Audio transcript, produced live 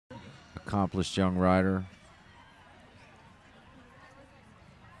accomplished young rider.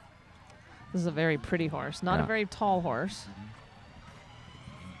 This is a very pretty horse, not a very tall horse.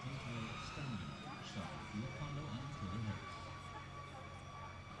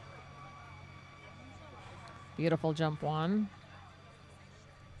 Beautiful jump one.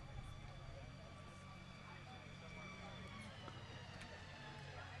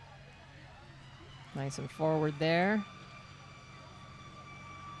 Nice and forward there.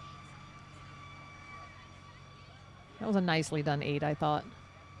 That was a nicely done 8, I thought.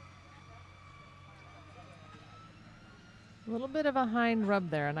 A little bit of a hind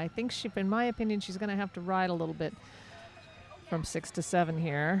rub there, and I think she, in my opinion, she's going to have to ride a little bit from 6 to 7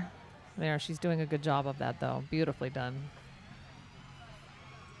 here. There, she's doing a good job of that, though. Beautifully done.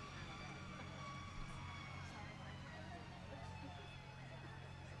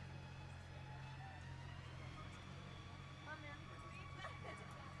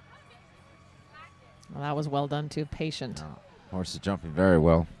 Well, that was well done, too. Patient. Horse is jumping very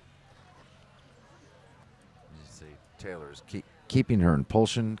well. You see Taylor's keeping her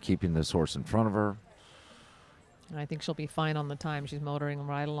impulsion, keeping this horse in front of her. And I think she'll be fine on the time. She's motoring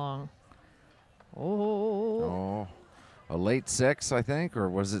right along. Oh. A late 6, I think, or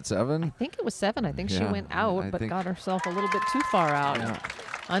was it 7? I think it was 7. I think she went out, but got herself a little bit too far out. Yeah.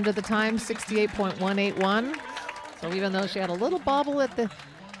 Under the time, 68.181. So even though she had a little bobble at the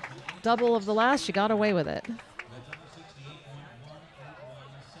double of the last, she got away with it.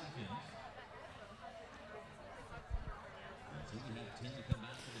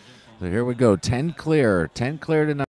 So here we go, 10 clear. 10 clear to